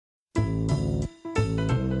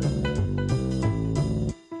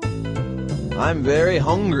I'm very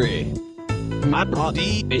hungry. I want to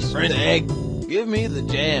eat a French egg. Give me the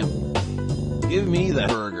jam. Give me the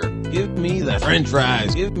burger. Give me the French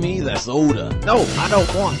fries. Give me the soda. No, I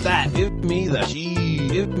don't want that. Give me the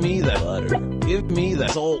cheese. Give me the butter. Give me the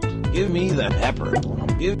salt. Give me the pepper.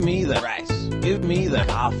 Give me the rice. Give me the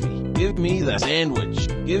coffee. Give me the sandwich.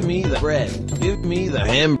 Give me the bread. Give me the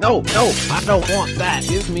ham. No, I don't want that.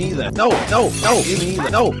 Give me the no. Give me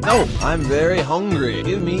the no. I'm very hungry.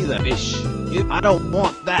 Give me the fish. I don't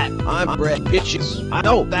want that. I'm bread bitches. I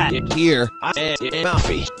know that. It's here. I am a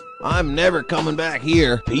fish. I'm never coming back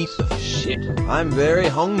here. Piece of shit. I'm very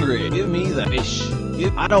hungry. Give me the fish.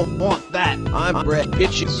 I don't want that. I'm bread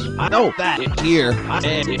bitches. I know that. It's here. I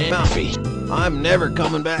am a fish. I'm never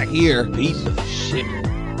coming back here. Piece of shit.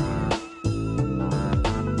 You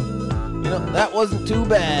know, that wasn't too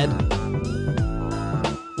bad.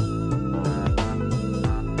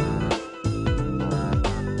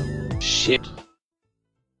 Shit.